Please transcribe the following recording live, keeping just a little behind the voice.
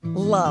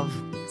Love.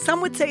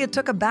 Some would say it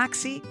took a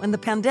backseat when the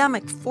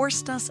pandemic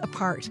forced us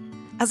apart.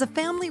 As a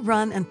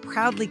family-run and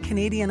proudly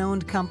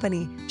Canadian-owned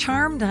company,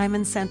 Charm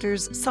Diamond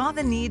Centers saw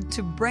the need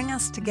to bring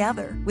us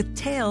together with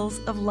tales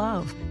of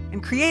love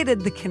and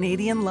created the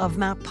Canadian Love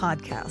Map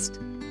podcast.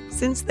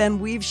 Since then,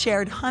 we've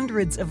shared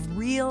hundreds of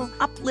real,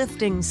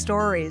 uplifting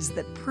stories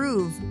that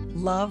prove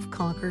love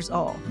conquers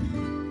all.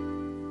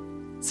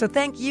 So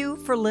thank you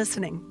for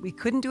listening. We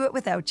couldn't do it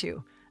without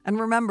you. And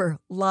remember,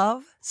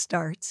 love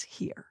starts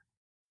here.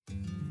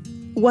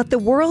 What the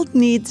world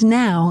needs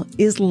now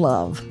is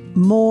love.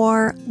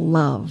 More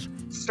love.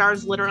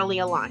 Stars literally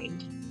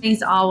aligned.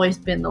 He's always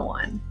been the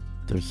one.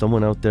 There's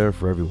someone out there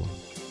for everyone.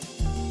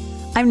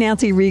 I'm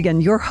Nancy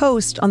Regan, your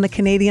host on the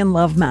Canadian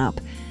Love Map.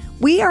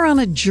 We are on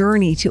a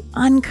journey to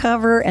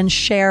uncover and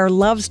share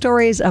love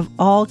stories of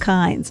all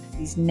kinds.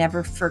 He's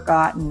never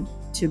forgotten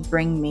to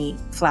bring me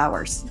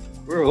flowers.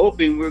 We're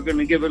hoping we're going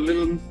to give a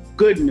little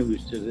good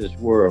news to this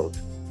world.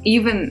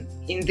 Even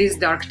in these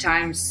dark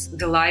times,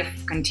 the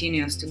life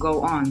continues to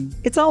go on.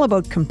 It's all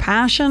about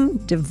compassion,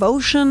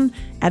 devotion,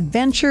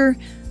 adventure,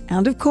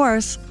 and of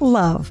course,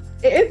 love.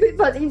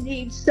 Everybody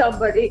needs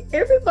somebody.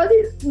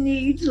 Everybody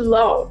needs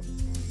love.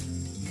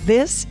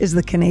 This is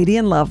the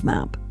Canadian Love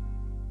Map.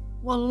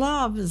 Well,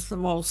 love is the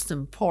most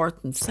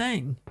important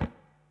thing.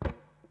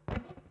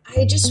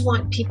 I just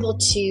want people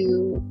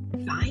to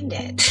find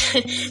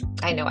it.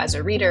 I know as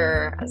a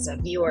reader, as a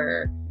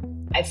viewer,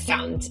 I've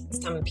found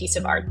some piece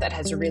of art that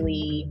has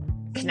really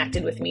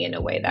connected with me in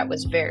a way that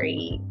was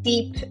very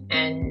deep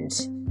and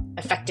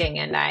affecting.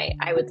 And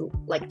I would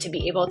like to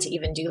be able to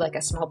even do like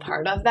a small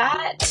part of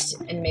that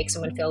and make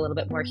someone feel a little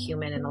bit more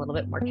human and a little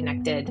bit more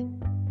connected.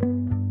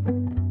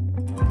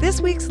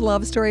 This week's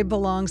love story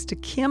belongs to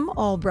Kim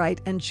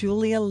Albright and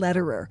Julia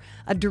Lederer,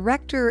 a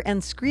director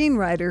and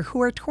screenwriter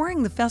who are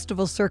touring the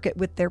festival circuit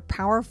with their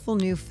powerful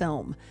new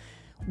film.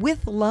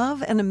 With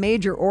Love and a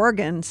Major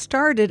Organ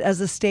started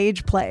as a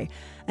stage play,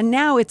 and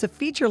now it's a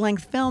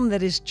feature-length film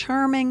that is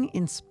charming,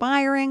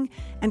 inspiring,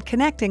 and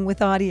connecting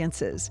with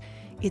audiences.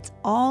 It's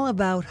all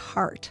about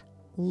heart,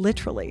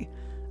 literally.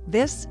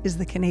 This is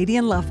the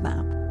Canadian Love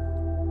Map.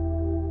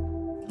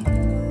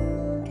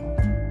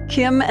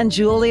 Kim and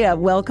Julia,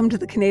 welcome to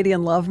the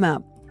Canadian Love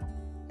Map.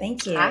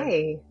 Thank you.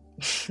 Hi.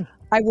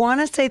 I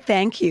want to say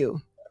thank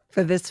you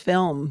for this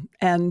film.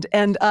 And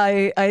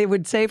I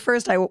would say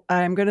first,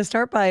 I'm going to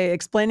start by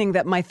explaining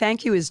that my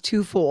thank you is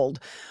twofold.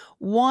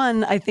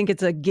 One, I think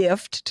it's a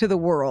gift to the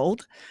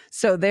world.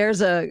 So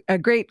there's a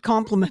great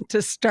compliment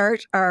to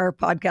start our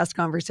podcast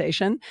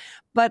conversation.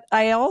 But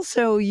I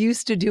also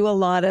used to do a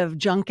lot of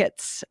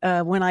junkets.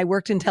 When I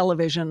worked in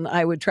television,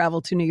 I would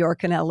travel to New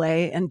York and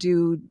LA and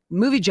do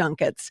movie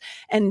junkets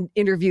and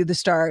interview the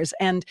stars.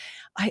 And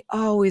I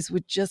always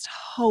would just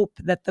hope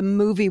that the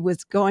movie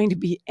was going to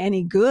be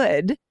any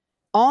good.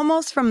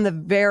 Almost from the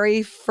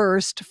very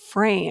first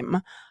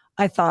frame,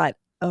 I thought,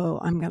 oh,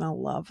 I'm going to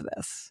love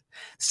this.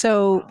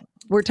 So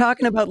we're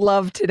talking about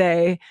love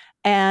today.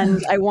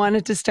 And I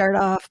wanted to start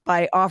off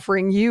by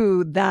offering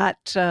you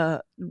that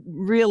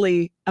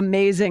really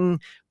amazing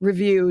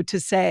review to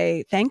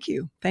say thank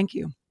you. Thank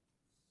you.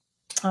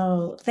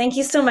 Oh, thank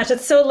you so much.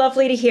 It's so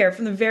lovely to hear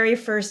from the very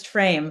first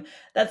frame.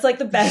 That's like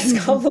the best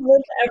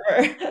compliment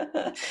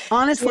ever.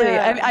 Honestly,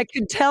 Yeah. I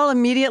could tell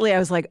immediately. I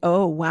was like,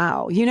 oh,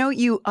 wow. You know,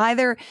 you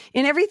either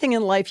in everything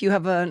in life, you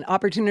have an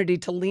opportunity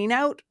to lean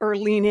out or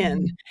lean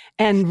in.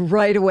 And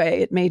right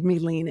away, it made me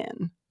lean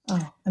in.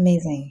 Oh,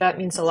 amazing. That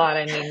means a lot.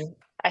 I mean,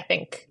 I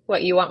think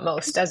what you want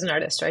most as an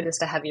artist, right, is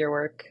to have your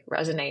work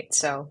resonate.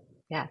 So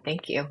yeah,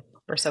 thank you.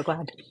 We're so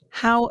glad.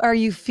 How are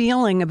you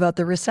feeling about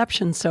the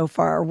reception so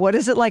far? What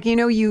is it like? You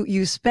know,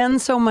 you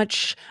spend so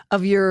much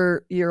of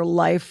your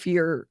life,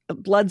 your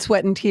blood,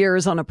 sweat, and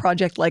tears on a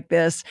project like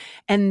this,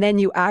 and then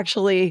you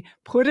actually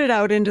put it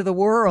out into the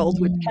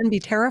world, which can be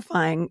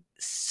terrifying.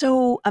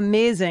 So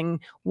amazing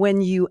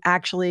when you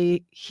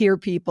actually hear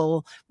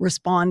people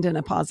respond in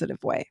a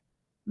positive way.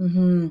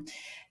 Mm-hmm.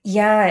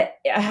 Yeah,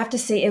 I have to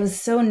say it was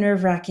so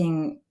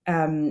nerve-wracking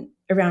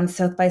around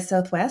South by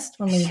Southwest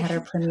when we had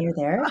our premiere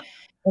there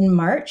in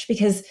March,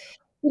 because,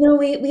 you know,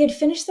 we had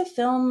finished the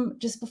film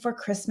just before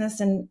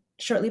Christmas, and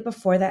shortly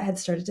before that had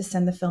started to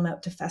send the film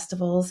out to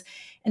festivals.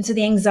 And so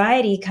the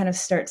anxiety kind of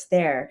starts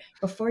there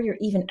before you're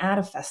even at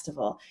a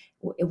festival.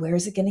 Where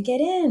is it going to get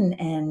in?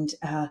 And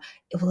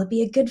will it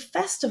be a good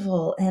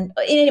festival? And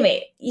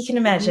anyway, you can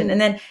imagine.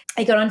 And then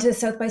I got onto the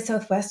South by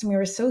Southwest and we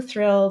were so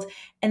thrilled.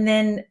 And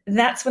then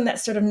that's when that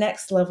sort of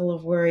next level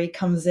of worry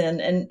comes in.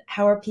 And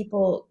how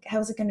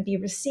is it going to be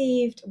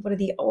received? What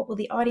will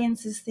the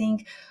audiences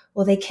think?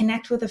 Will they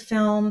connect with the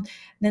film?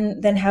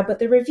 Then how about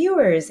the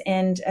reviewers?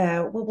 And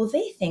what will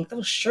they think?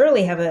 They'll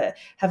surely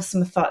have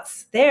some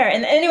thoughts there.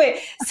 And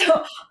anyway,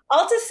 so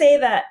all to say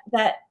that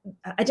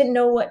I didn't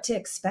know what to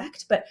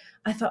expect, but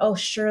I thought, oh,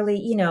 surely,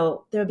 you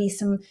know, there'll be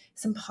some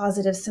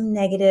positives, some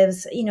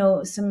negatives, you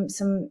know, some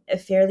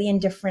fairly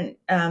indifferent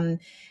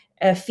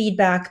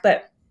feedback.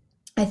 But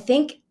I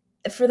think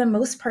for the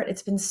most part,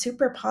 it's been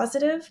super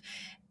positive.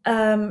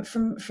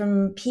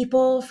 from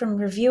people, from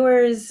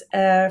reviewers,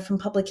 from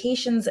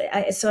publications.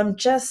 So I'm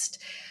just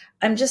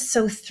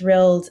so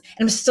thrilled,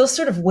 and I'm still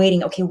sort of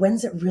waiting. Okay,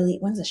 when's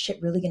the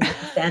shit really going to hit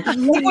the fan?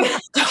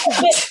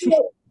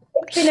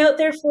 It's been out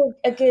there for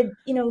a good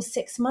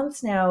 6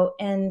 months now,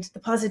 and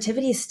the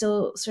positivity is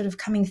still sort of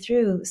coming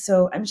through.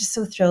 So I'm just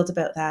so thrilled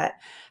about that.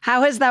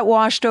 How has that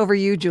washed over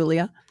you,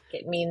 Julia?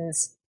 It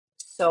means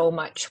so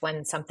much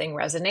when something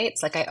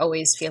resonates. Like I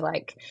always feel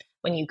like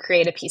when you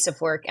create a piece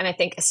of work, and I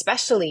think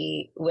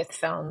especially with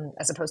film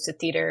as opposed to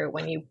theater,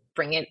 when you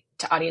bring it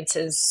to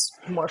audiences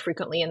more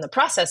frequently in the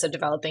process of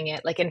developing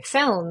it, like in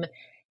film,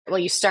 well,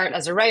 you start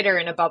as a writer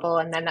in a bubble,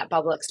 and then that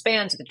bubble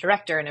expands with a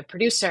director and a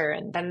producer,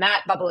 and then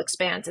that bubble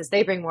expands as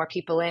they bring more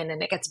people in,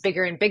 and it gets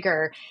bigger and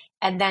bigger,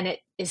 and then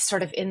it is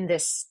sort of in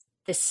this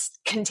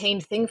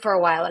contained thing for a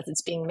while as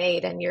it's being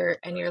made, and you're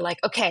like,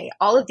 okay,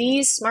 all of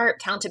these smart,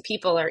 talented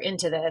people are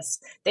into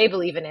this, they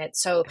believe in it,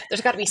 so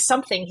there's got to be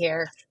something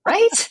here,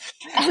 right?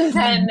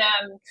 and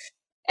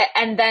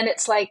then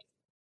it's like,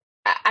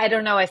 I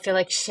don't know, I feel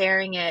like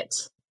sharing it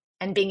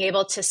and being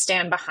able to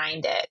stand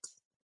behind it,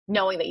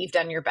 knowing that you've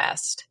done your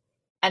best,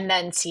 and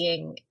then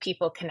seeing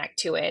people connect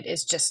to it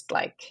is just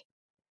like,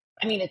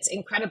 I mean, it's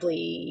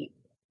incredibly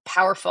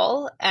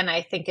powerful. And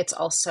I think it's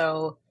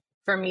also,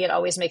 for me, it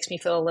always makes me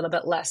feel a little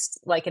bit less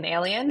like an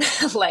alien,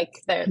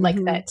 like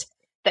that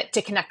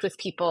to connect with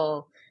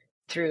people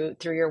through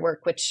your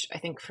work, which I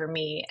think for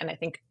me, and I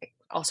think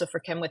also for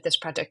Kim with this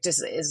project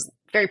is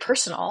very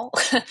personal,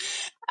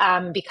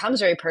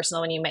 becomes very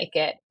personal when you make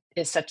it,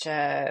 is such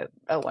a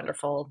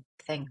wonderful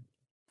thing.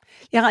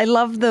 Yeah, I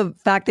love the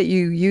fact that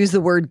you use the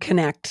word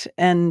connect.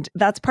 And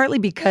that's partly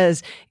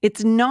because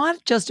it's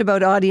not just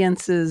about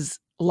audiences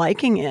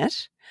liking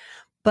it,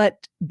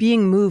 but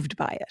being moved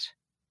by it.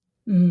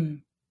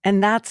 Mm.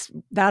 And that's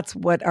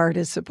what art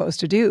is supposed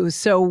to do.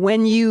 So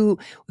when you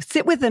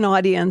sit with an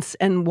audience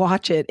and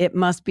watch it, it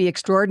must be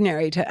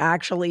extraordinary to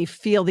actually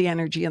feel the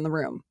energy in the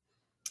room.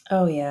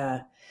 Oh,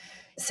 yeah.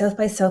 South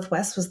by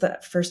Southwest was the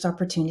first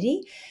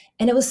opportunity.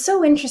 And it was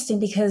so interesting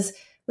because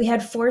we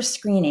had 4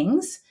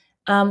 screenings.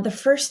 The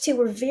first 2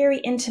 were very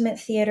intimate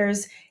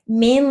theaters,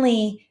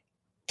 mainly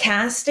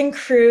cast and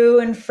crew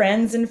and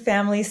friends and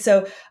family.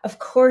 So of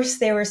course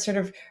they were sort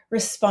of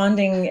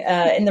responding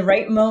in the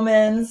right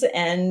moments.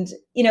 And,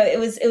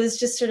 it was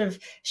just sort of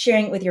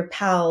sharing it with your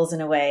pals in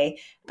a way.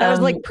 That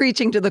was like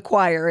preaching to the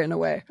choir in a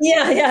way.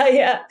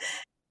 Yeah.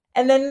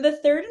 And then the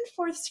 3rd and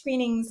 4th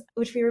screenings,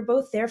 which we were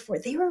both there for,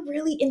 they were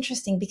really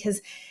interesting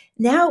because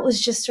now it was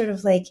just sort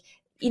of like,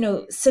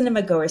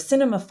 cinema goers,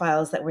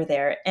 cinemaphiles that were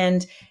there,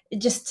 and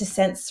just to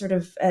sense sort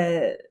of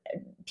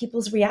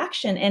people's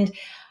reaction. And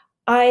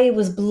I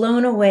was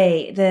blown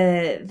away.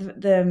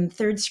 The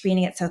 3rd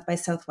screening at South by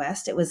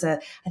Southwest, it was I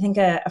think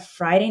a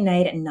Friday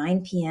night at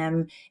 9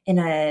 p.m. in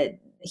a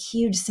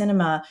huge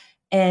cinema.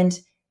 And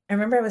I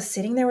remember I was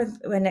sitting there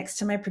next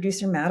to my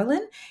producer,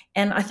 Madeline,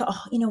 and I thought,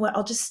 oh, you know what,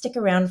 I'll just stick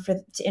around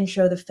to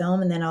intro the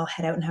film, and then I'll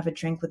head out and have a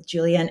drink with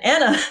Julia and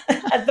Anna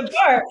at the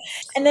bar.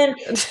 And then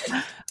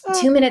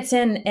 2 minutes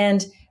in,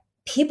 and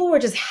people were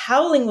just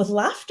howling with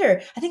laughter.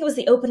 I think it was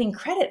the opening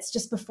credits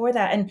just before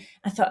that. And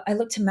I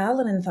looked to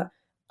Madeline and thought,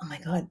 oh my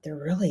God, they're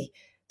really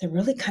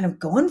kind of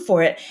going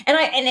for it.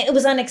 And it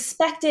was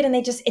unexpected, and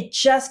it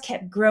just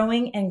kept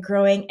growing and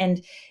growing,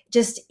 and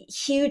just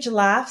huge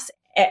laughs.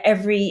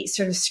 Every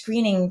sort of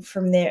screening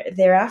from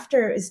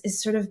thereafter is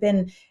sort of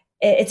been,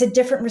 it's a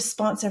different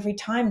response every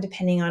time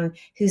depending on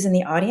who's in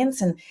the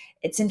audience. And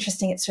it's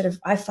interesting. It's sort of,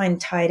 I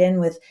find, tied in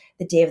with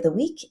the day of the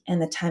week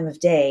and the time of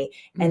day,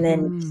 and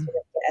then sort of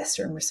get a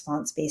certain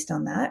response based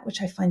on that,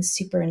 which I find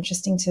super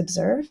interesting to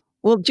observe.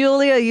 Well,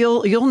 Julia,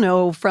 you'll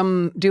know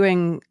from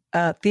doing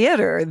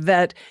theater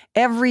that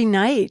every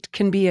night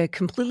can be a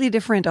completely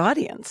different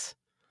audience,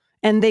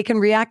 and they can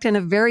react in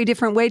a very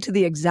different way to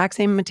the exact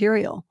same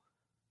material.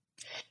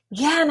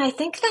 Yeah, and I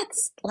think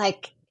that's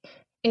like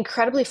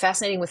incredibly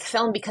fascinating with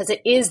film because it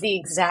is the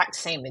exact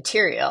same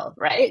material,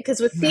 right? Because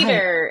with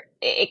theater,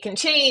 it can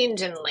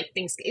change, and like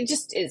things, it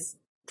just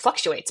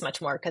fluctuates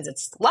much more because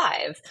it's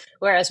live.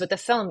 Whereas with the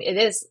film,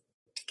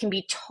 can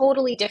be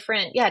totally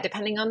different. Yeah,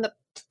 depending on the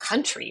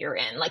country you're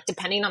in, like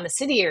depending on the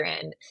city you're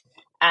in.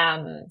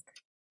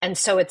 And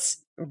so it's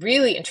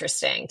really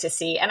interesting to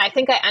see. And I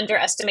think I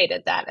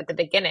underestimated that at the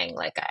beginning.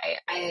 Like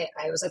I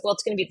was like, well,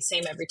 it's going to be the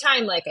same every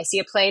time. Like I see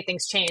a play,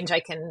 things change.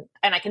 I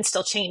can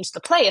still change the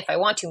play if I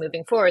want to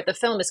moving forward. The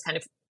film is kind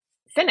of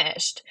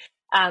finished.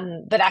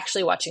 But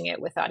actually watching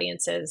it with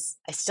audiences,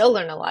 I still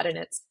learn a lot, and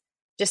it's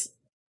just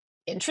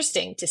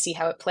interesting to see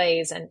how it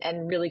plays,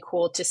 and really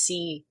cool to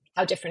see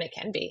how different it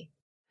can be.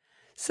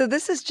 So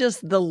this is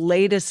just the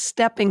latest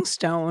stepping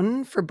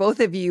stone for both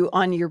of you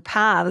on your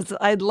paths.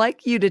 I'd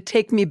like you to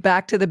take me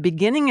back to the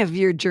beginning of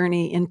your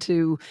journey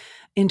into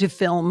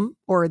film,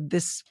 or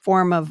this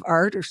form of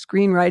art or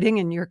screenwriting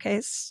in your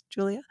case,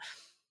 Julia.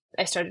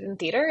 I started in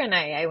theater, and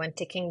I went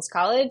to King's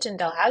College in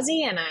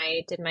Dalhousie, and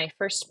I did my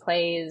first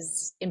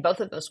plays in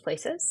both of those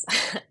places.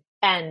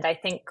 And I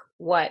think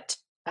what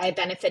I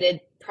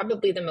benefited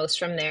probably the most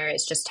from there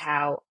is just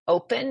how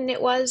open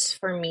it was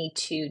for me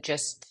to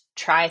just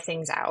try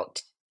things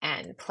out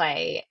and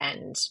play,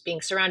 and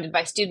being surrounded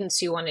by students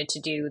who wanted to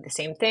do the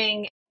same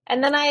thing.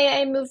 And then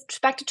I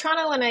moved back to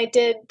Toronto and I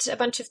did a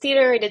bunch of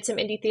theater. I did some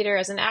indie theater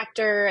as an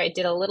actor. I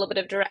did a little bit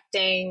of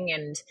directing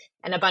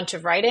and a bunch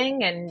of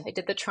writing. And I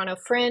did the Toronto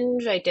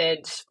Fringe. I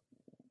did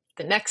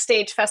the Next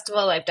Stage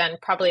Festival. I've done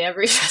probably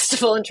every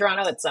festival in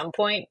Toronto at some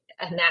point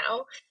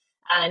now,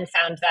 and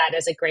found that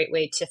as a great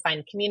way to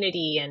find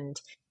community and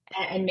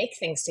make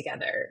things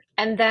together.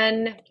 And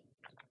then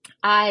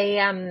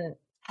I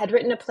had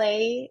written a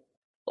play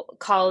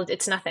called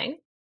It's Nothing.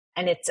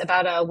 And it's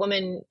about a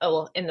woman,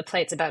 in the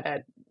play, it's about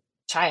a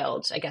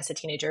child, I guess a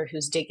teenager,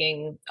 who's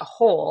digging a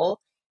hole,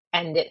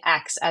 and it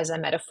acts as a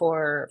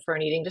metaphor for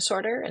an eating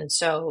disorder. And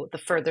so the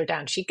further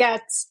down she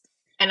gets,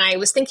 and I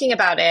was thinking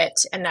about it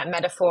and that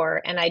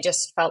metaphor, and I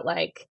just felt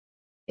like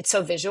it's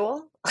so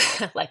visual,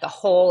 like a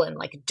hole and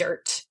like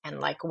dirt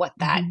and like what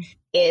that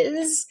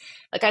is.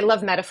 Like, I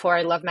love metaphor.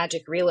 I love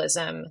magic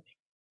realism.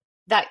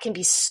 That can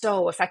be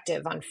so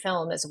effective on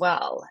film as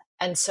well.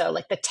 And so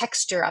like the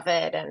texture of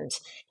it, and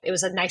it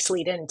was a nice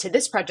lead in to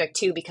this project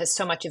too, because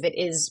so much of it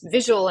is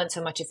visual and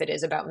so much of it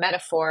is about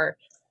metaphor.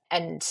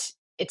 And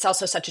it's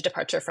also such a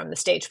departure from the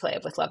stage play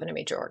of With Love in a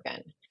Major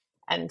Organ.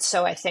 And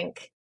so I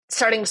think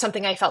starting with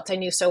something I felt I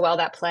knew so well,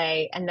 that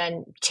play, and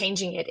then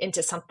changing it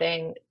into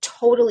something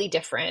totally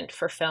different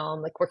for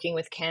film, like working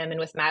with Kim and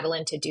with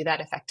Madeline to do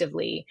that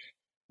effectively,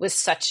 was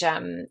such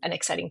an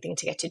exciting thing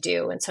to get to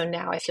do. And so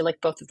now I feel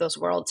like both of those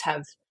worlds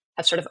have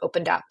sort of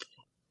opened up.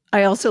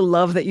 I also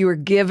love that you were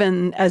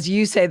given, as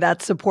you say,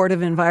 that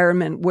supportive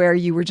environment where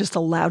you were just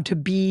allowed to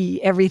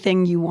be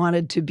everything you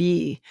wanted to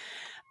be.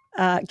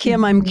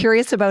 Kim, I'm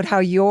curious about how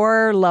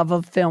your love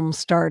of film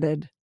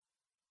started.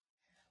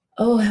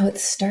 Oh, how it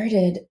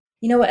started.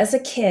 You know, as a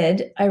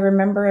kid, I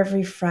remember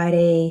every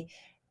Friday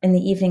in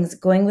the evenings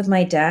going with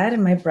my dad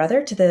and my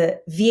brother to the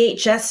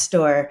VHS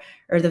store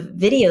or the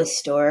video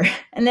store.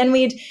 And then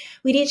we'd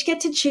each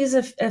get to choose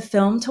a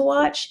film to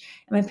watch,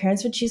 and my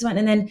parents would choose one.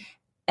 And then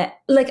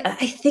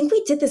I think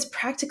we did this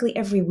practically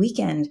every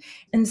weekend.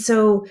 And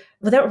so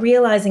without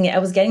realizing it, I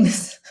was getting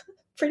this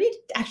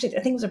I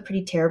think it was a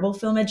pretty terrible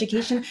film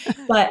education,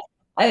 but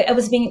I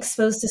was being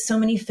exposed to so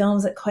many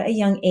films at quite a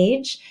young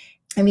age.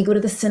 And we go to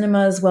the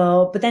cinema as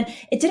well. But then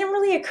it didn't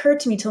really occur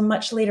to me till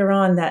much later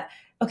on that,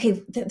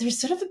 okay, there's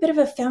sort of a bit of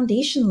a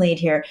foundation laid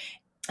here.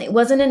 It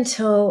wasn't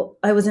until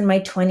I was in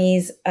my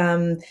 20s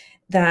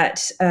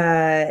that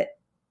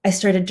I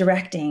started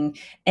directing,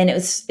 and it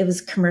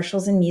was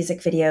commercials and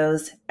music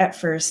videos at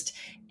first.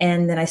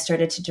 And then I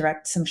started to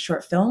direct some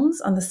short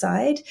films on the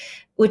side,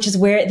 which is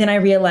where then I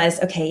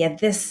realized, okay, yeah,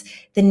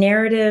 the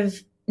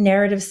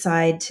narrative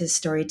side to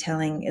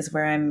storytelling is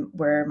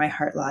where my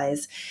heart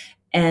lies.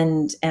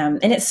 And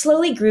it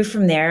slowly grew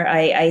from there.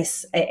 I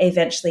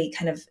eventually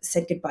kind of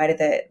said goodbye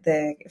to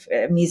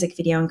the music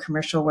video and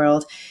commercial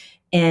world,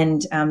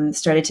 and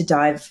started to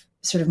dive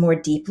sort of more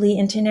deeply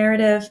into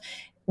narrative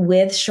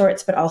with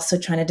shorts, but also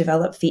trying to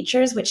develop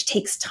features, which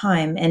takes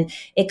time. And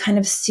it kind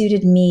of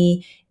suited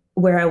me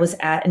where I was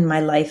at in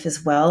my life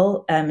as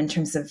well, in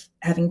terms of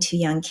having 2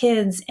 young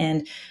kids.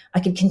 And I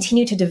could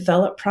continue to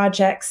develop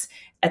projects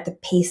at the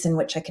pace in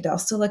which I could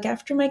also look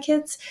after my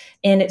kids.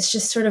 And it's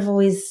just sort of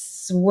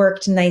always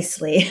worked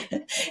nicely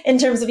in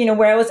terms of,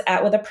 where I was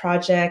at with a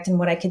project and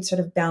what I could sort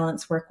of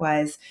balance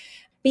work-wise.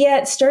 But yeah,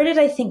 it started,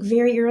 I think,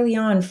 very early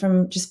on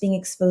from just being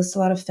exposed to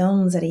a lot of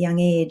films at a young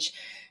age,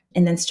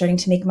 and then starting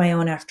to make my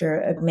own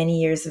after many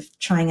years of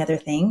trying other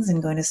things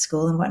and going to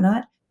school and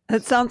whatnot.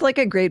 It sounds like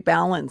a great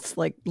balance,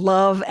 like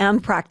love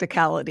and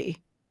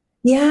practicality.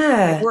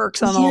 Yeah. It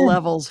works on all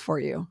levels for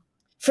you.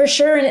 For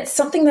sure. And it's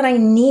something that I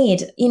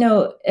need,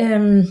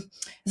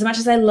 as much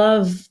as I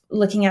love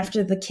looking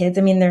after the kids.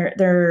 I mean,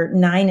 they're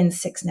 9 and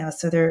 6 now,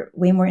 so they're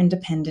way more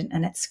independent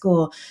and at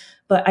school.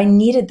 But I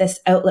needed this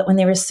outlet when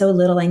they were so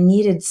little. I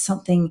needed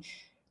something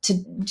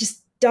to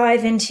just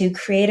dive into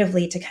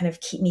creatively to kind of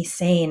keep me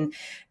sane.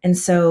 And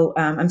so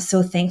I'm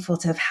so thankful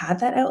to have had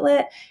that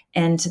outlet,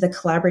 and to the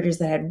collaborators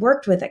that I had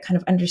worked with that kind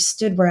of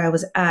understood where I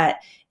was at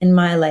in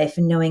my life,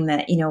 and knowing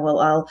that,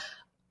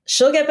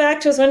 she'll get back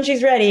to us when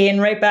she's ready,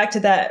 and right back to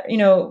that,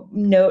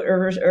 note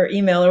or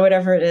email or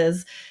whatever it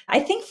is.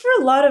 I think for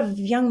a lot of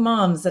young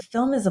moms, the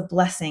film is a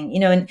blessing,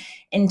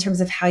 in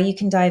terms of how you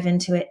can dive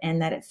into it, and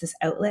that it's this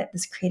outlet,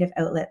 this creative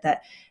outlet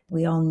that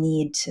we all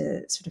need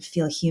to sort of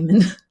feel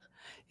human.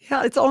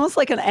 Yeah, it's almost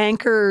like an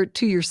anchor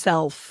to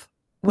yourself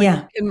when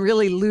you can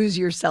really lose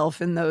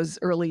yourself in those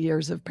early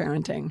years of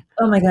parenting.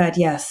 Oh my God,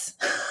 yes.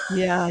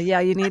 Yeah,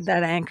 you need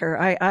that anchor.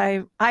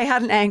 I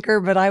had an anchor,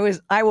 but I was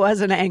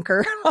an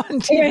anchor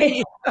on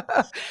TV.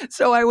 Right.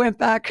 So I went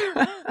back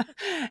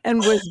and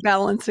was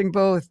balancing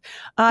both.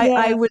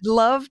 I would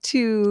love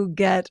to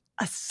get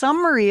a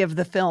summary of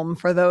the film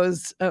for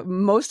those,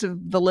 most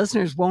of the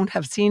listeners won't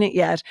have seen it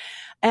yet.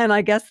 And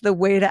I guess the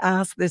way to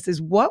ask this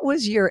is, what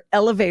was your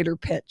elevator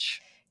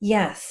pitch?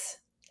 Yes.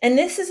 And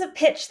this is a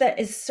pitch that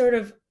is sort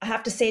of, I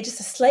have to say, just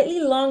a slightly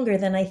longer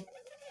than I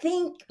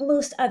think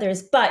most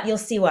others, but you'll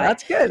see why.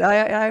 That's good.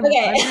 I'm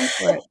in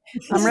for it.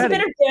 I'm ready. There's a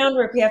bit of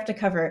groundwork we have to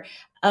cover.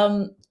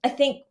 I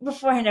think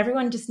beforehand,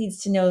 everyone just needs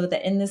to know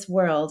that in this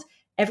world,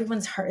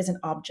 everyone's heart is an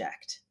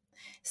object.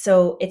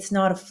 So it's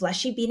not a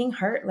fleshy beating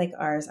heart like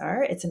ours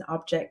are. It's an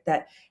object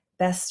that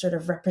best sort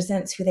of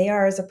represents who they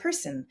are as a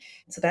person.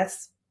 So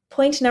that's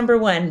point number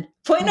one.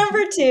 Point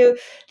number two,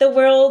 the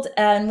world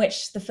in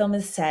which the film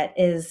is set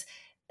is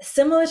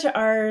similar to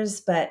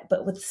ours, but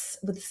with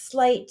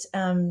slight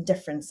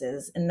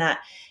differences in that,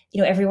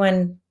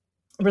 everyone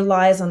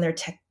relies on their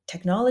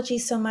technology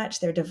so much,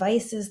 their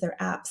devices, their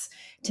apps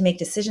to make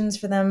decisions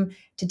for them,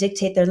 to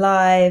dictate their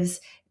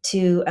lives,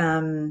 to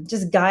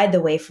just guide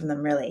the way from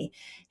them, really.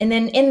 And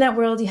then in that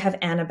world, you have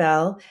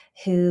Annabelle,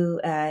 who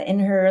in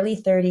her early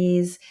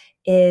 30s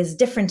is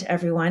different to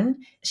everyone.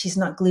 She's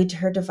not glued to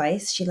her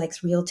device. She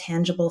likes real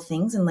tangible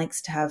things and likes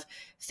to have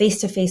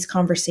face-to-face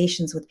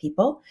conversations with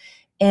people.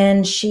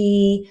 And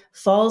she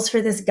falls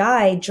for this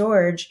guy,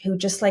 George, who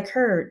just like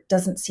her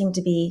doesn't seem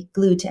to be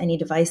glued to any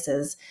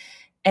devices.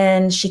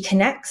 And she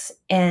connects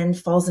and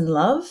falls in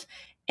love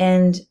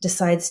and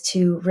decides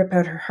to rip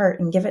out her heart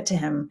and give it to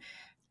him.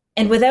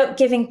 And without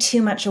giving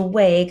too much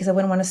away, because I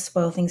wouldn't want to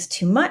spoil things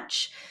too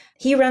much,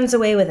 he runs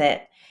away with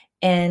it.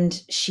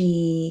 And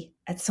she,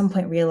 at some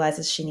point,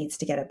 realizes she needs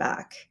to get it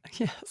back.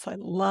 Yes, I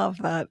love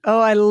that.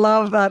 Oh, I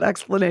love that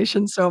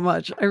explanation so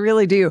much. I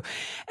really do.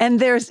 And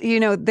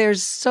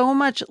there's so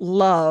much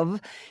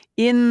love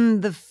in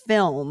the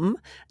film.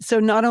 So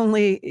not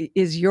only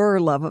is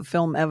your love of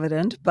film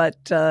evident, but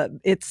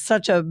it's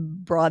such a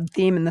broad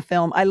theme in the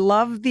film. I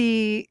love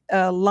the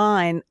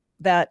line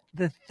that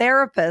the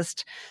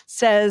therapist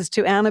says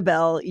to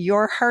Annabelle,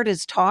 "Your heart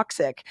is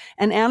toxic."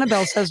 And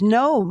Annabelle says,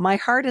 "No, my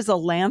heart is a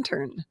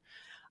lantern."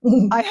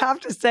 I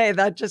have to say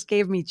that just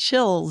gave me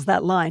chills,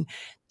 that line.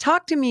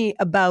 Talk to me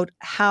about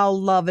how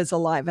love is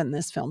alive in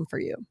this film for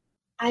you.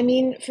 I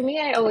mean, for me,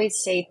 I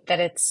always say that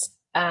it's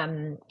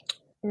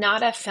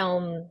not a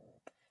film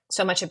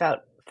so much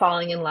about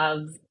falling in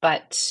love,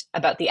 but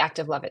about the act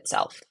of love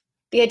itself.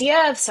 The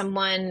idea of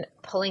someone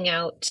pulling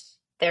out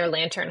their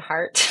lantern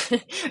heart,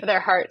 their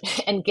heart,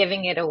 and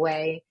giving it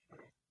away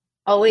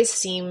always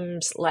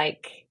seems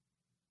like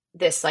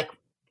this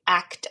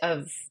act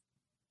of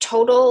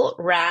total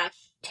rash,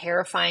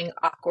 terrifying,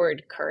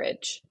 awkward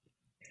courage.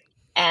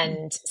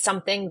 And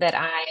something that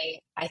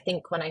I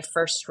think when I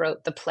first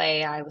wrote the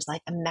play, I was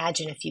like,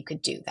 imagine if you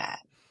could do that.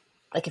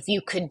 Like if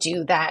you could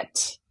do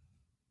that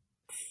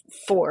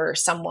for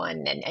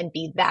someone and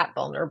be that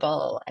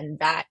vulnerable and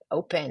that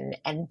open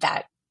and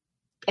that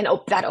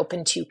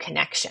open to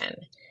connection.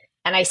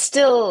 And I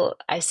still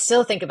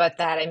think about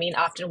that. I mean,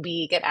 often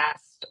we get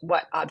asked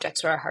what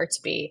objects would our hearts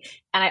be.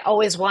 And I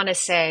always want to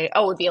say,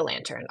 oh, it would be a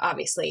lantern,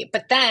 obviously.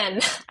 But then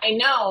I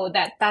know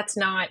that that's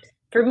not,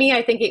 for me,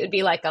 I think it would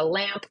be like a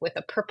lamp with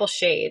a purple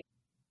shade.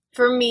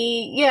 For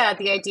me, yeah,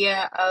 the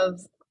idea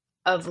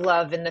of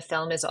love in the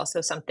film is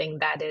also something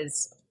that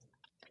is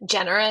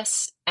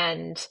generous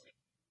and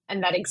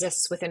that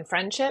exists within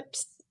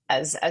friendships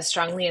as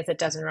strongly as it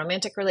does in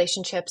romantic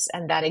relationships.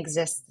 And that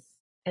exists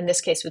in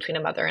this case between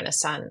a mother and a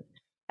son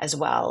as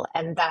well.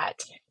 And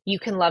that you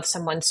can love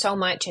someone so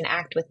much and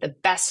act with the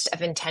best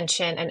of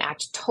intention and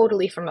act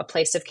totally from a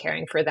place of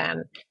caring for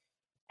them.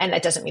 And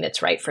that doesn't mean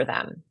it's right for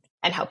them,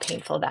 and how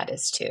painful that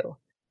is too.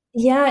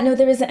 Yeah, no,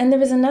 there was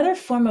another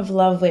form of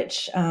love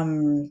which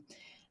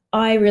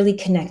I really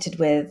connected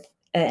with,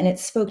 and it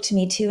spoke to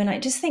me too. And I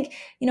just think,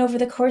 over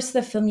the course of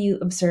the film, you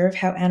observe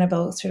how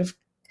Annabelle sort of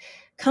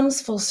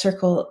comes full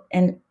circle,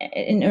 and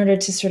in order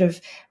to sort of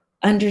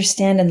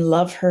understand and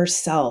love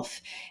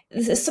herself.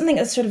 This is something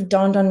that sort of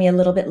dawned on me a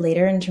little bit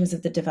later in terms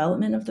of the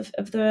development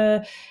of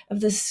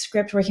the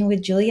script, working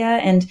with Julia,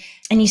 and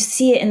you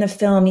see it in the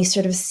film. You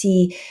sort of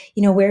see,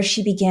 where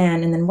she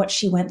began and then what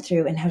she went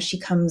through and how she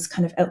comes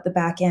kind of out the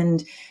back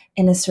end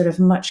in a sort of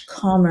much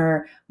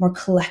calmer, more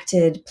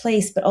collected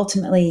place. But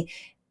ultimately,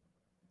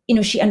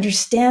 she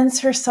understands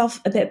herself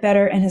a bit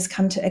better and has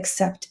come to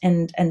accept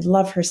and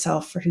love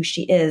herself for who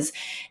she is.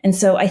 And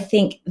so I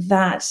think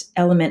that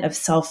element of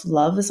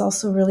self-love is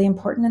also really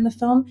important in the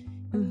film.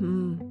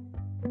 Mm-hmm.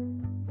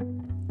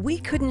 We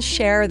couldn't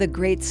share the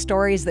great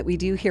stories that we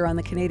do here on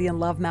the Canadian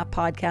Love Map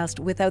podcast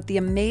without the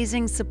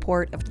amazing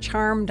support of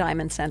Charm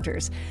Diamond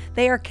Centers.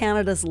 They are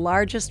Canada's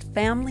largest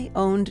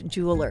family-owned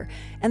jeweler,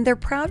 and they're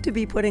proud to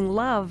be putting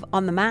love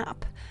on the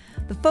map.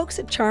 The folks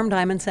at Charm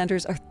Diamond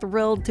Centers are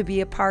thrilled to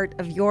be a part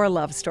of your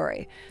love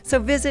story. So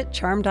visit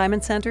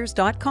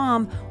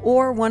charmdiamondcenters.com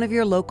or one of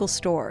your local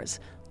stores.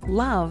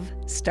 Love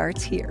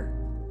starts here.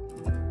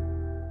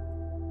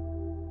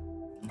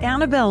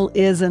 Annabelle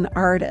is an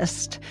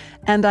artist,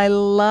 and I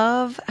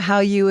love how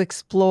you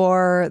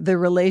explore the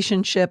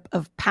relationship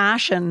of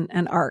passion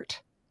and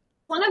art.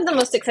 One of the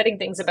most exciting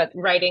things about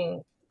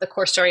writing the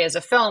core story as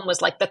a film was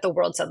that the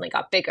world suddenly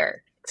got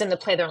bigger. Because in the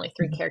play, there are only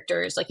three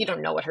characters. You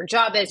don't know what her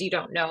job is. You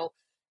don't know.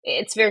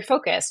 It's very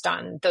focused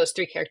on those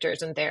three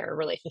characters and their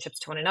relationships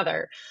to one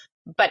another.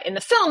 But in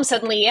the film,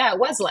 suddenly, yeah, it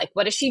was like,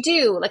 what does she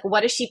do? Like,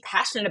 what is she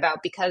passionate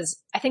about?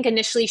 Because I think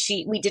initially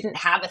we didn't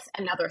have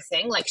another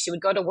thing. Like, she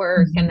would go to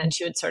work and then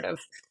she would sort of,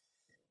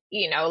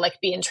 like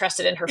be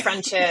interested in her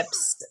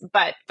friendships,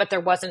 but there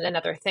wasn't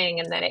another thing.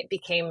 And then it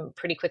became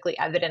pretty quickly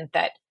evident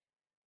that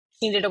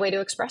she needed a way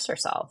to express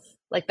herself.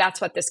 Like,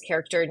 that's what this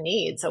character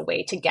needs, a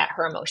way to get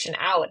her emotion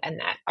out. And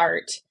that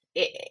art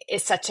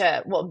is such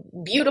a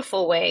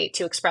beautiful way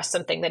to express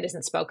something that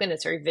isn't spoken.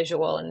 It's very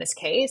visual in this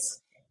case.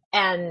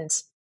 And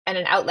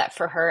an outlet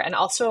for her, and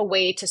also a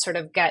way to sort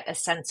of get a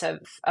sense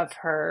of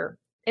her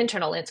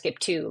internal landscape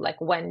too,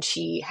 like when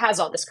she has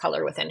all this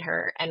color within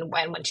her and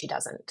when she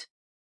doesn't.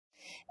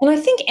 And I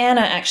think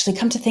Anna, actually,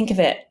 come to think of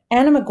it,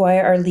 Anna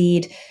Maguire, our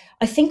lead,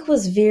 I think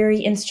was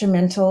very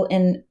instrumental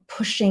in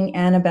pushing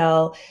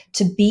Annabelle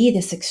to be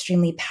this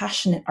extremely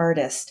passionate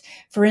artist.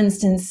 For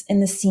instance, in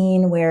the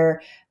scene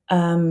where,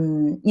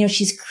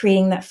 she's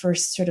creating that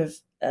first sort of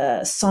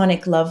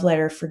sonic love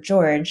letter for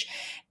George,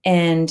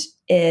 and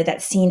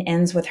that scene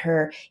ends with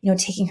her,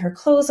 taking her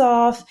clothes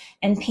off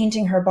and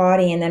painting her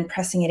body and then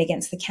pressing it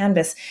against the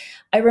canvas.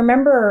 I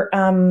remember,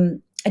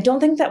 I don't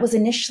think that was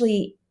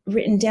initially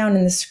written down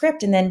in the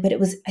script, but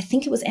I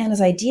think it was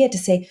Anna's idea to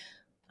say,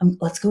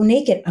 let's go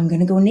naked. I'm going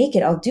to go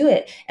naked. I'll do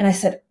it. And I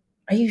said,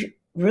 are you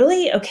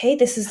really? Okay.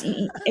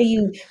 Are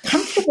you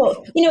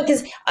comfortable?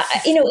 Because,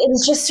 it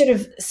was just sort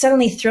of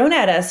suddenly thrown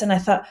at us. And I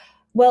thought,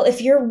 well,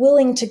 if you're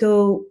willing to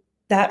go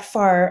that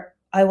far,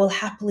 I will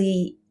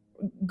happily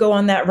go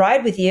on that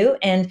ride with you.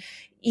 And,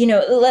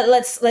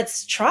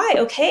 let's try.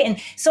 Okay. And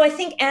so I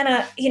think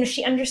Anna,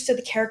 she understood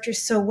the characters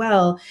so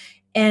well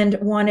and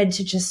wanted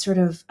to just sort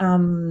of,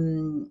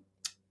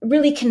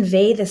 really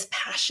convey this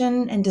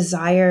passion and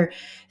desire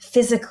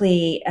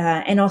physically,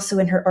 and also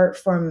in her art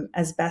form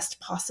as best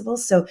possible.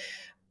 So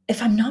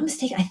if I'm not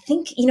mistaken, I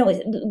think,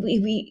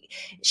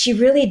 she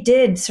really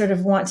did sort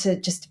of want to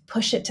just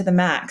push it to the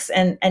max,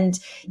 and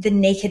the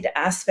naked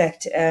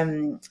aspect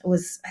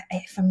was,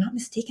 if I'm not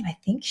mistaken, I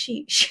think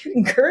she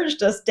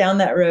encouraged us down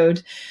that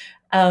road.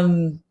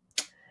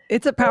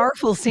 It's a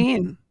powerful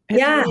scene.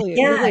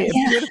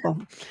 It's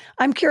beautiful.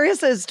 I'm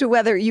curious as to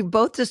whether you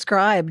both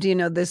described,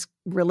 this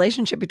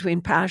relationship between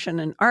passion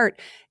and art.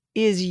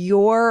 Is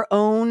your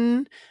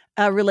own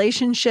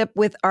relationship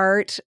with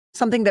art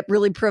something that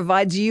really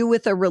provides you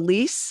with a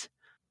release?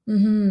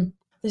 Mm-hmm.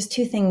 There's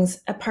two things,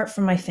 apart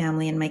from my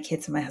family and my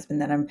kids and my husband,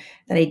 that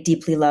I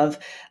deeply love.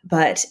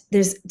 But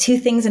there's two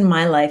things in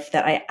my life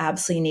that I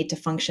absolutely need to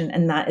function,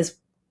 and that is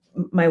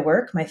my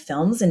work, my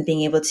films, and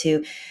being able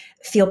to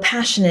feel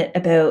passionate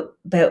about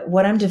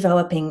what I'm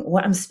developing,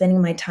 what I'm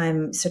spending my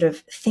time sort of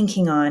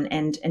thinking on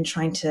and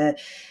trying to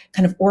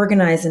kind of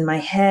organize in my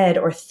head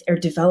or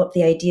develop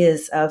the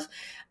ideas of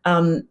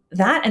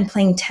that, and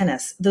playing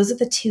tennis. Those are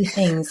the two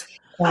things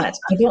that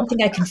I don't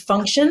think I can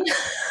function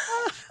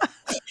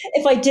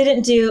if I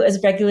didn't do as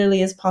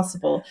regularly as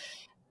possible.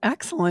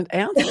 Excellent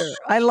answer.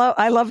 I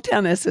love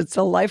tennis. It's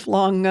a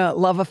lifelong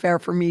love affair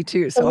for me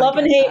too. So a love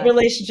and hate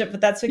relationship, but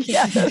that's what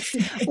keeps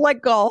me.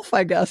 Like golf,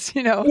 I guess,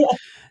 Yeah.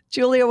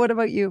 Julia, what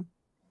about you?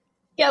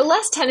 Yeah,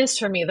 less tennis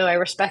for me, though I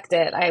respect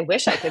it. I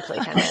wish I could play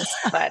tennis,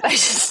 but I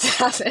just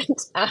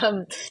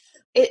haven't.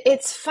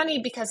 It's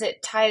funny because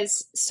it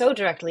ties so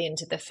directly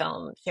into the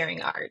film,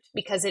 sharing art,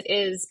 because it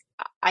is,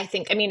 I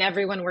think,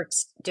 everyone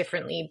works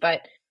differently,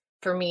 but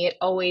for me, it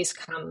always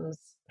comes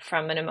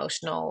from an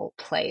emotional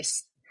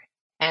place,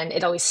 and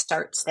it always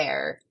starts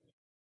there.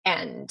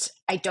 And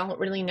I don't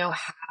really know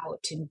how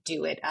to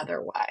do it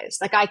otherwise.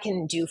 Like, I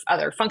can do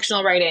other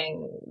functional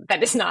writing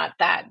that is not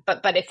that,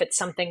 but if it's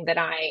something that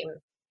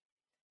I'm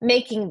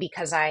making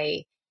because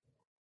I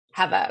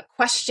have a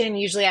question,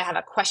 usually I have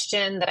a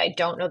question that I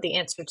don't know the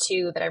answer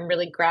to, that I'm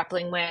really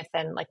grappling with.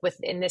 And like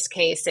in this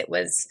case, it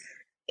was,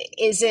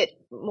 is it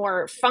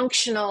more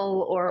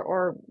functional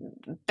or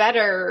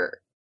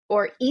better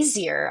or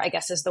easier, I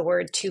guess is the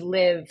word, to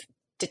live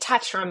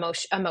detached from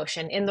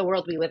emotion in the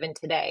world we live in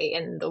today,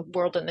 in the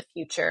world in the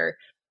future?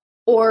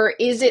 Or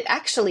is it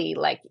actually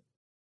like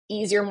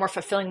easier, more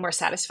fulfilling, more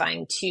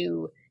satisfying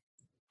to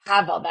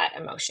have all that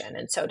emotion?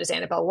 And so does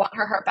Annabelle want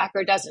her heart back,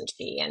 or doesn't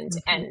she?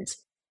 And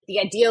the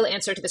ideal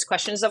answer to this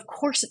question is, of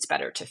course it's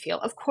better to feel.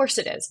 Of course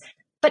it is.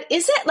 But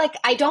is it? Like,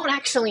 I don't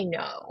actually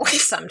know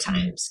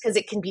sometimes, because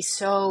it can be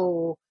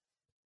so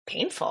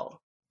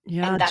painful.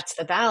 Yeah. And that's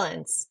the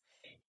balance.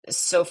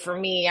 So for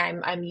me,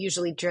 I'm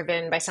usually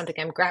driven by something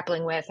I'm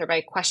grappling with, or by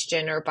a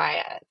question, or by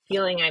a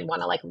feeling I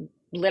want to like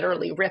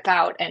literally rip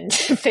out and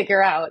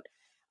figure out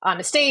on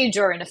a stage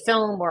or in a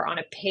film or on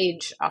a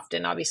page,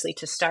 often, obviously,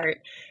 to start.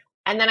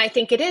 And then I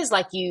think it is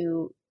like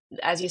you,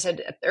 as you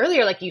said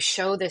earlier, like you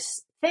show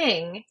this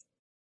thing,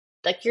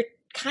 like you're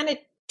kind of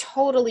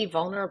totally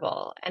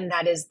vulnerable. And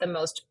that is the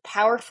most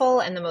powerful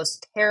and the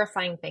most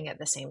terrifying thing at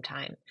the same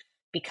time,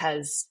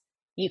 because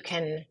you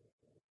can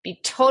be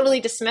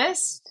totally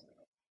dismissed,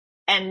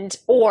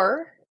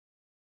 or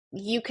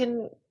you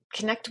can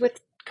connect with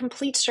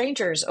complete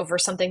strangers over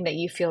something that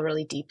you feel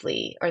really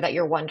deeply or that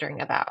you're wondering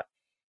about.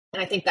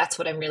 And I think that's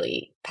what I'm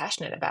really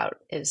passionate about,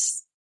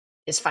 is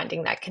is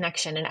finding that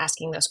connection and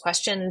asking those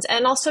questions,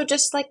 and also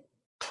just like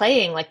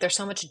playing. Like there's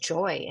so much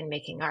joy in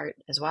making art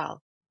as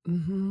well.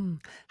 Mm-hmm.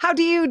 How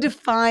do you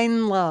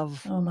define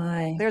love? Oh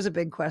my. There's a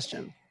big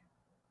question.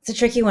 It's a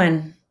tricky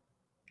one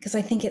because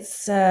I think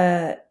it's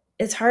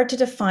hard to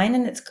define,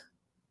 and it's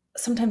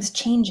sometimes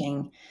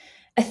changing.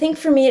 I think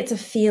for me, it's a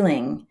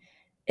feeling.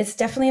 It's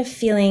definitely a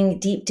feeling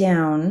deep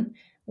down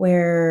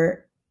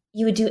where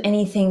you would do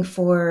anything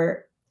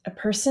for a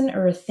person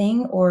or a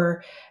thing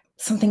or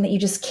something that you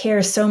just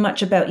care so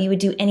much about. You would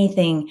do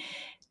anything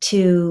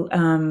to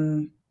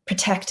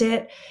protect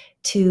it,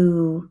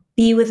 to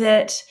be with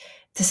it,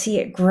 to see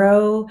it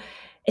grow.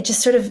 It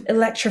just sort of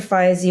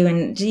electrifies you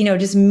and,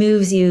 just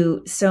moves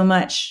you so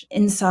much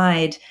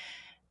inside.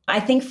 I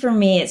think for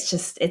me, it's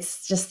just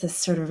this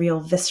sort of real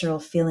visceral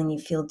feeling you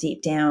feel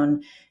deep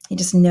down. You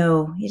just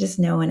know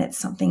when it's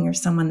something or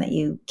someone that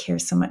you care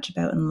so much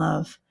about and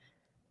love.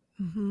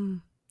 Mm-hmm.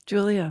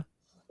 Julia.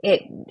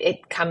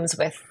 It comes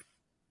with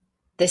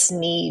this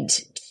need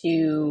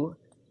to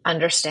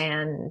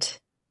understand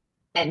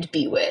and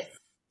be with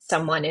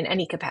someone in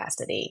any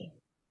capacity,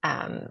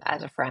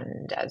 as a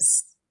friend,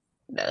 as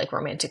like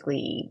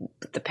romantically,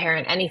 the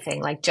parent,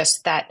 anything, like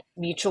just that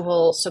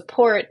mutual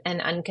support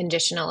and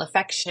unconditional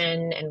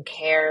affection and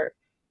care,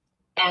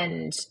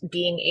 and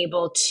being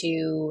able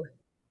to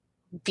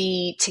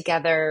be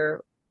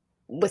together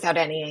without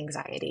any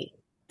anxiety,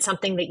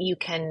 something that you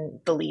can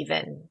believe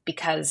in,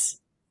 because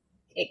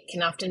it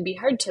can often be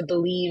hard to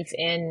believe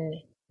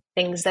in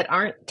things that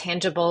aren't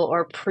tangible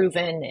or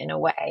proven in a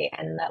way,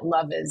 and that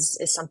love is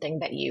something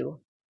that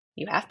you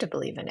have to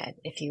believe in it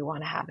if you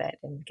want to have it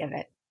and give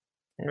it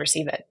and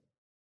receive it.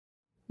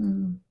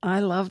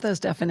 I love those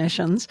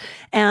definitions.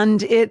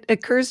 And it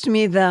occurs to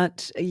me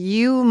that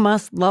you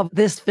must love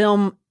this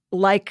film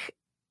like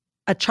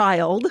a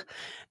child.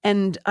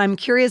 And I'm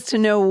curious to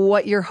know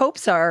what your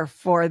hopes are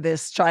for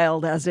this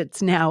child as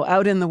it's now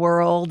out in the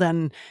world,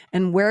 and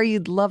where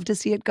you'd love to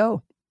see it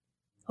go.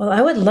 Well,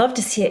 I would love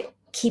to see it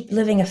keep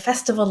living a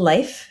festival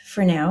life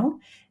for now.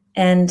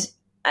 And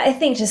I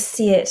think just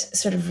see it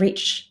sort of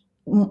reach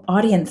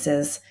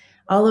audiences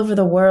all over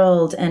the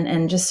world,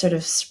 and just sort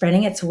of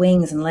spreading its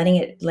wings and letting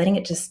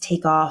it just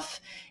take off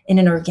in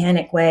an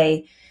organic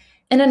way.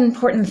 And an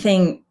important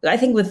thing, I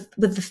think, with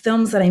the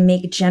films that I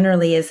make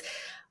generally is,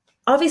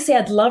 obviously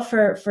I'd love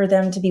for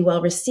them to be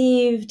well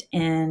received,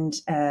 and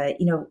I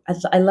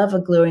love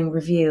a glowing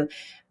review.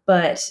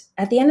 But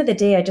at the end of the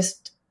day, I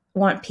just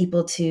want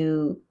people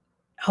to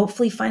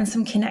hopefully find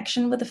some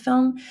connection with the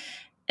film.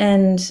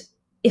 And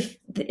if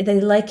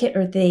they like it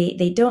or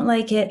they don't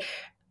like it,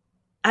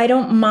 I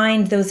don't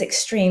mind those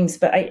extremes,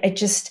 but I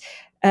just,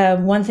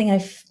 one thing I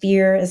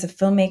fear as a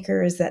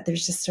filmmaker is that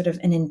there's just sort of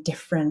an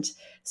indifferent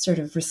sort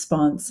of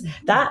response.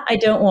 Mm-hmm. That I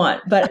don't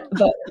want, but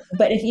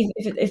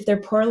if they're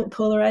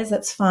polarized,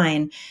 that's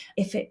fine.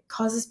 If it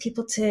causes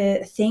people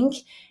to think,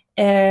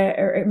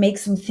 or it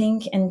makes them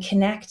think and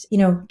connect,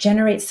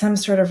 generate some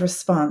sort of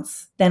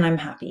response, then I'm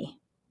happy.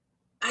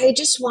 I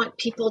just want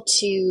people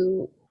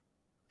to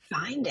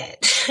find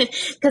it,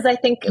 because I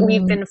think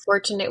we've been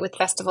fortunate with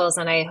festivals,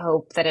 and I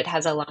hope that it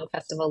has a long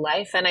festival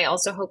life, and I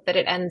also hope that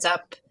it ends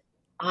up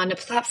on a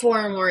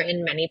platform or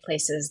in many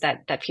places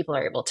that people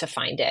are able to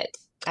find it.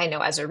 I know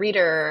as a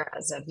reader,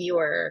 as a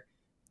viewer,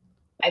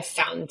 I've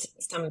found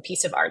some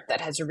piece of art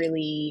that has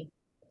really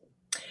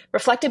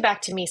reflected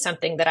back to me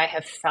something that I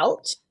have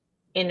felt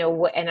in a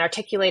way, and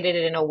articulated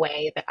it in a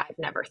way that I've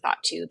never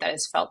thought to, that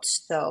has felt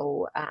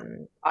so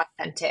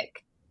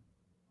authentic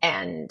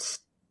and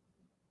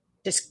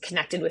just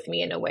connected with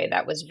me in a way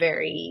that was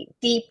very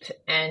deep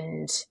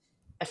and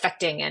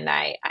affecting. And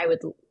I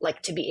would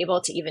like to be able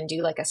to even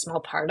do like a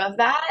small part of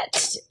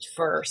that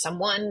for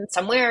someone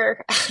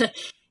somewhere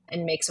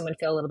and make someone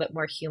feel a little bit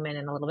more human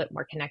and a little bit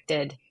more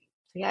connected.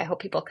 So yeah, I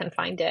hope people can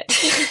find it.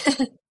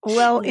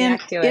 Well,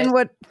 in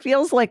what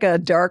feels like a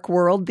dark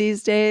world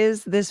these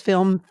days, this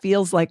film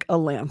feels like a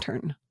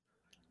lantern.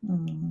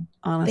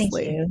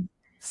 Honestly. Thank you.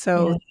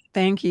 So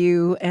thank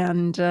you.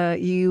 And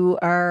you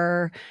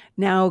are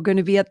now going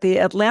to be at the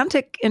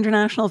Atlantic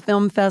International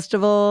Film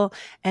Festival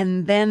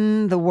and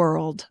then the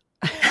World.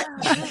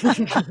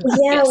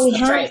 Yeah, we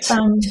have. Right.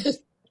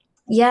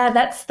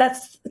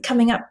 That's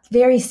coming up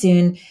very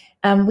soon.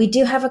 We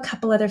do have a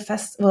couple other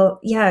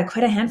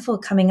quite a handful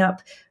coming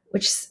up,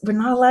 which we're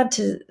not allowed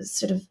to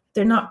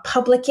they're not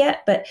public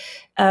yet, but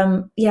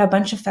a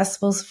bunch of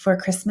festivals for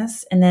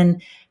Christmas. And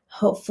then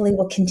hopefully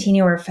we'll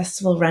continue our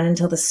festival run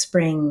until the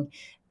spring.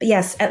 But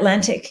yes,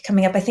 Atlantic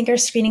coming up. I think our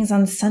screening's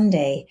on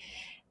Sunday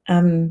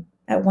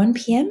at 1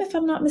 p.m., if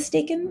I'm not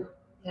mistaken.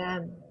 Yeah,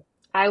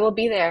 I will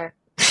be there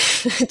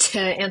to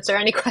answer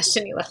any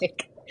question you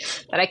like.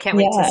 But I can't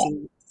wait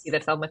to see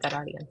the film with that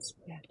audience.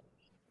 Yeah.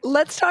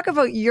 Let's talk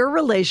about your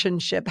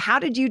relationship. How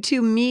did you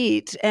two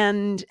meet,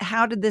 and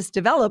how did this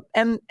develop?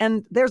 And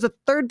there's a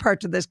third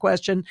part to this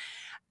question.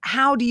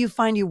 How do you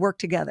find you work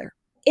together?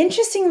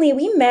 Interestingly,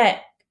 we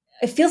met,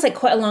 it feels like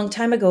quite a long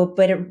time ago,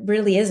 but it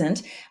really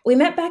isn't. We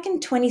met back in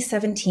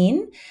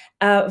 2017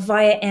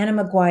 via Anna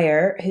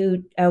Maguire,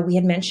 who we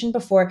had mentioned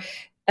before.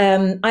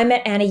 I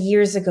met Anna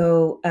years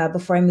ago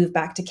before I moved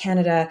back to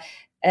Canada,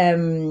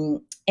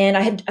 and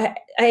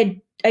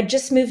I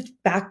just moved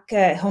back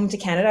home to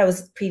Canada. I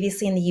was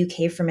previously in the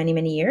UK for many,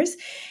 many years.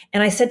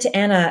 And I said to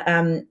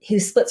Anna, who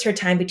splits her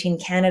time between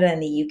Canada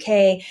and the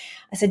UK,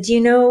 I said, do you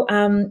know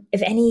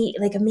of any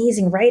like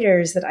amazing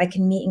writers that I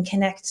can meet and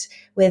connect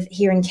with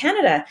here in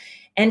Canada?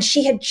 And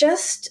she had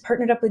just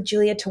partnered up with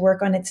Julia to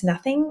work on It's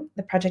Nothing,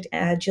 the project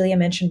Julia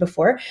mentioned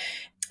before.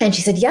 And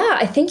she said, yeah,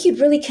 I think you'd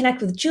really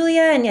connect with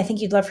Julia and I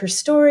think you'd love her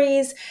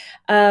stories.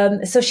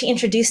 So she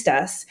introduced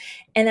us.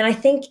 And then I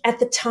think at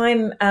the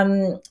time,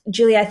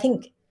 Julia, I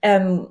think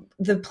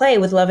the play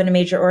with Love in a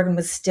Major Organ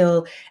was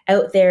still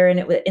out there and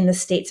in the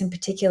States in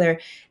particular.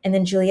 And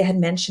then Julia had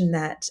mentioned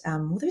that,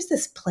 well, there's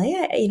this play,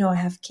 I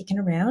have kicking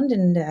around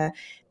and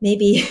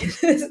maybe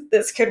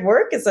this could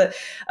work as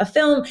a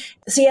film.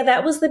 So yeah,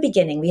 that was the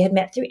beginning. We had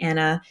met through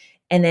Anna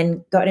and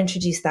then got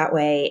introduced that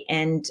way.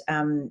 And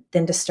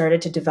then just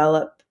started to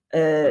develop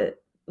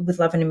with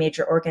Love in a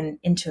Major Organ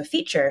into a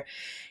feature.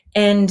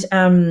 And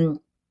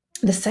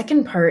the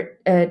second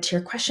part to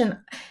your question,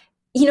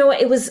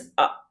 it was,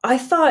 I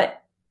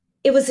thought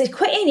it was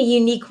quite a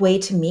unique way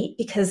to meet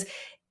because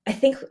I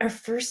think our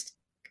first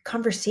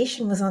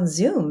conversation was on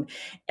Zoom.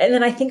 And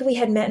then I think we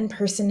had met in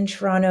person in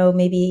Toronto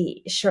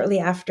maybe shortly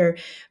after.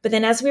 But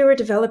then as we were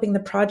developing the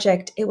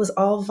project, it was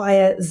all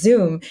via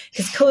Zoom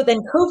because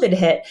then COVID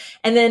hit.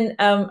 And then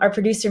our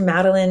producer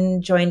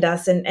Madeline joined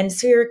us. And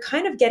so we were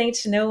kind of getting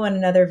to know one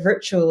another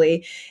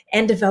virtually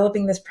and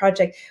developing this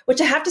project,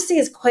 which I have to say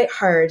is quite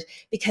hard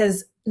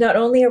because not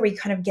only are we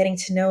kind of getting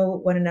to know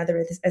one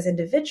another as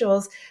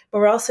individuals, but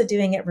we're also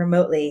doing it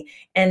remotely.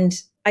 And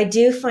I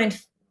do find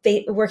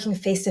working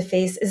face to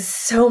face is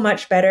so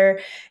much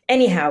better.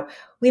 Anyhow,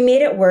 we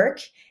made it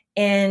work.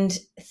 And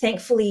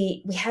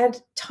thankfully, we had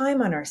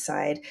time on our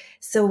side.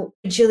 So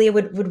Julia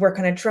would work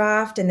on a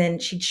draft and then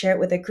she'd share it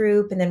with a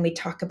group. And then we'd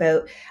talk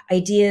about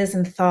ideas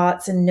and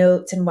thoughts and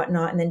notes and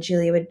whatnot. And then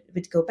Julia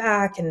would go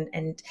back.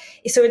 And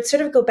so it'd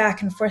sort of go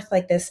back and forth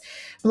like this.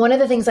 One of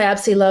the things I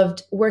absolutely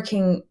loved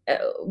working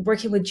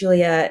with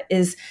Julia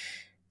is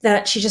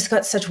that she just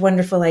got such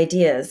wonderful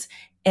ideas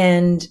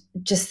and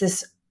just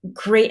this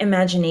great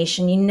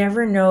imagination. You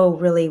never know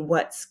really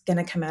what's going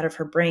to come out of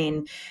her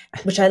brain,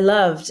 which I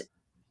loved.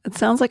 It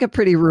sounds like a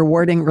pretty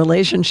rewarding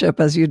relationship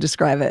as you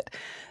describe it.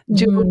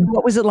 Julie,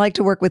 what was it like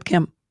to work with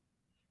Kim?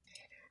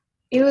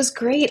 It was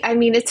great. I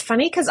mean, it's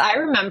funny because I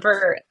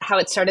remember how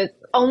it started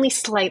only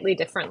slightly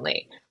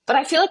differently. But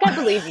I feel like I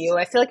believe you.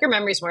 I feel like your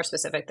memory is more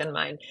specific than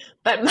mine.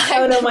 But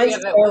my memory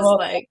of it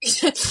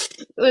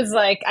was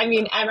like, I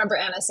mean, I remember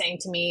Anna saying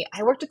to me,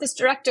 I worked with this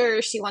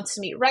director. She wants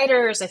to meet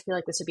writers. I feel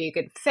like this would be a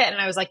good fit. And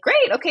I was like,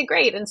 great. Okay,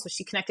 great. And so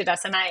she connected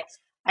us. And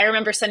I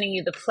remember sending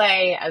you the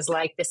play as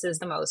like, this is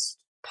the most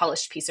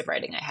polished piece of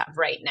writing I have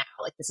right now.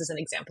 Like, this is an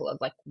example of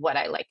like what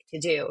I like to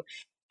do.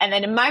 And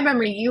then in my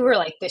memory, you were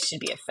like, this should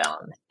be a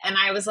film. And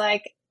I was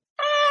like,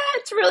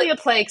 it's really a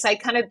play because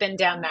I'd kind of been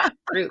down that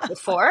route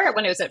before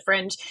when it was at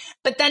Fringe.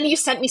 But then you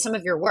sent me some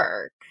of your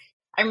work.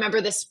 I remember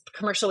this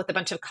commercial with a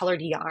bunch of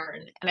colored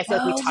yarn. And I feel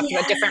like we talked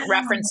about different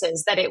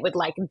references that it would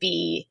like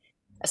be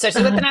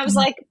associated with. And I was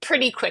like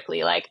pretty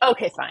quickly like,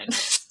 okay, fine.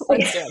 Let's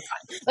do it.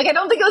 Fine. Like, I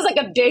don't think it was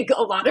like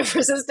a lot of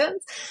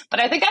resistance,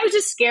 but I think I was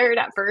just scared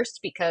at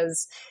first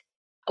because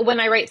when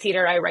I write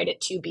theater, I write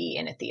it to be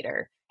in a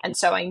theater. And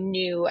so I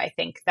knew, I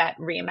think that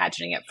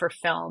reimagining it for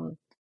film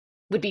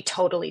would be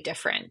totally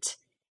different.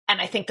 And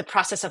I think the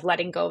process of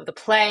letting go of the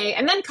play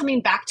and then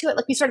coming back to it,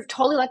 like we sort of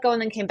totally let go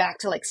and then came back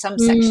to like some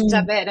sections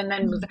of it and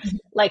then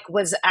like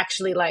was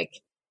actually like,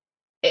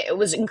 it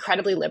was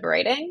incredibly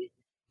liberating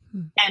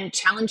and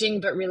challenging,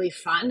 but really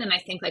fun. And I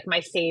think like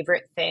my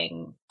favorite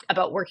thing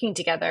about working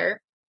together,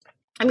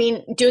 I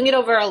mean, doing it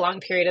over a long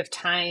period of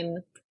time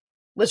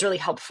was really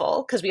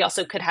helpful because we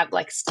also could have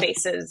like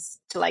spaces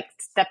to like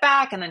step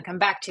back and then come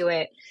back to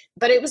it.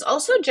 But it was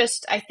also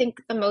just, I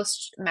think the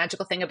most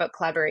magical thing about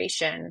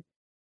collaboration,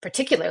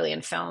 particularly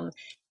in film,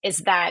 is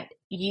that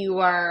you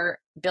are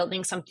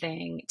building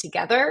something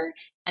together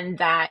and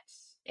that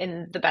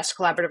in the best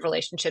collaborative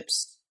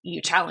relationships,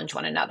 you challenge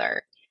one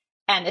another.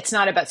 And it's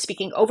not about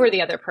speaking over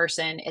the other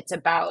person. It's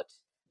about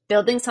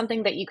building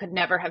something that you could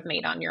never have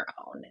made on your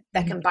own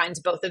that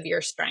combines both of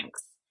your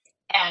strengths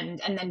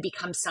and then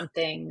becomes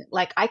something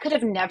like I could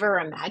have never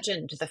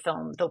imagined the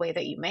film the way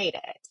that you made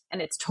it.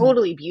 And it's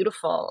totally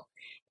beautiful.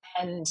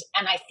 And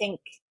I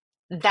think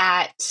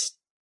that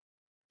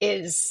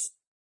is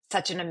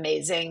such an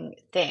amazing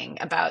thing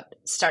about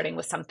starting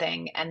with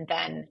something and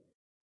then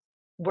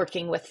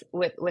working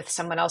with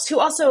someone else who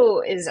also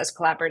is as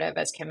collaborative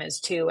as Kim is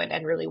too,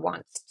 and really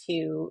wants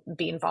to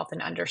be involved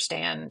and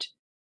understand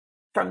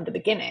from the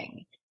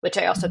beginning, which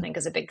I also think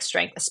is a big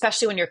strength,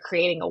 especially when you're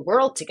creating a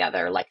world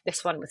together like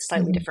this one with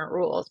slightly different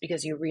rules,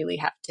 because you really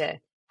have to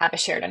have a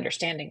shared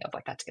understanding of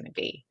what that's going to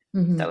be.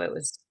 So it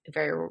was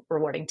very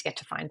rewarding to get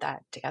to find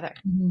that together.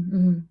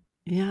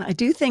 Yeah, I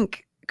do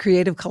think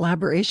creative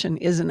collaboration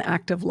is an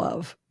act of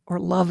love or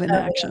love in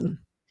action.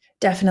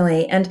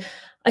 Definitely. And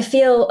I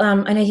feel,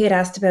 I know you had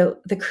asked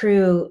about the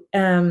crew.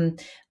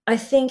 I I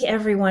think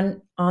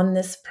everyone on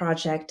this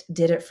project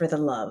did it for the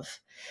love.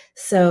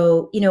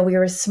 So, we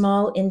were a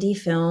small indie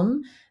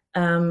film.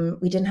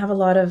 We didn't have a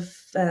lot of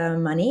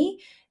money.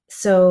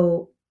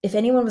 So if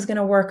anyone was going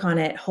to work on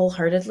it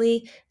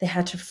wholeheartedly, they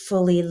had to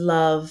fully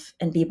love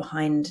and be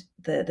behind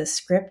the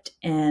script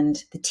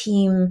and the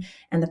team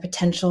and the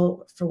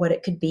potential for what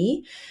it could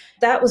be.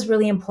 That was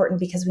really important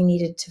because we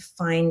needed to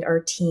find our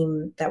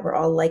team that were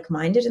all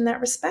like-minded in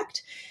that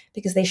respect,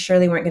 because they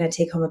surely weren't going to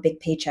take home a big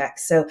paycheck.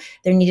 So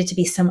there needed to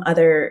be some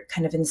other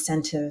kind of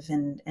incentive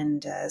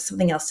and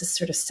something else to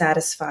sort of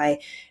satisfy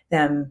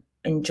them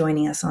in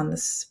joining us on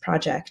this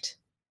project.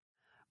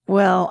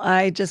 Well,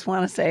 I just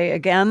want to say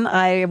again,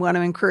 I want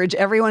to encourage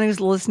everyone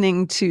who's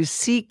listening to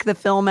seek the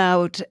film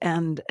out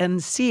and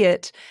see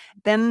it,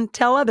 then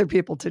tell other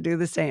people to do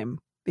the same,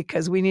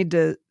 because we need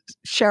to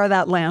share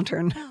that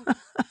lantern.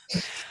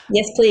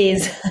 Yes,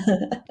 please.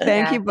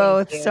 Thank you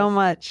both so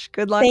much.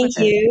 Good luck with it.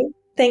 Thank you.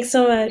 Thanks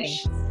so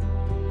much.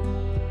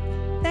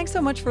 Thanks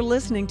so much for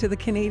listening to the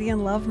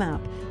Canadian Love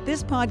Map.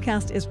 This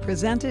podcast is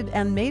presented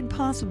and made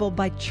possible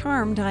by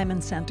Charm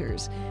Diamond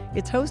Centers.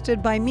 It's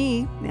hosted by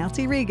me,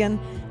 Nancy Regan,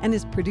 and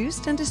is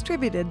produced and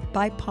distributed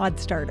by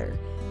Podstarter.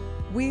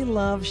 We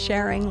love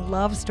sharing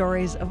love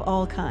stories of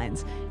all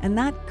kinds, and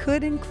that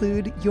could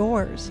include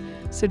yours.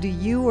 So do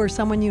you or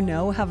someone you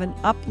know have an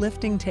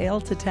uplifting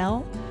tale to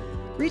tell?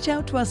 Reach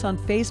out to us on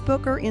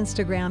Facebook or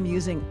Instagram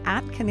using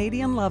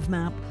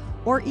 @CanadianLoveMap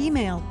or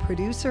email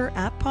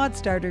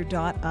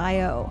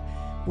producer@podstarter.io.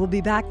 We'll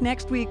be back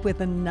next week with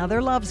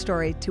another love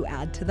story to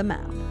add to the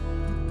map.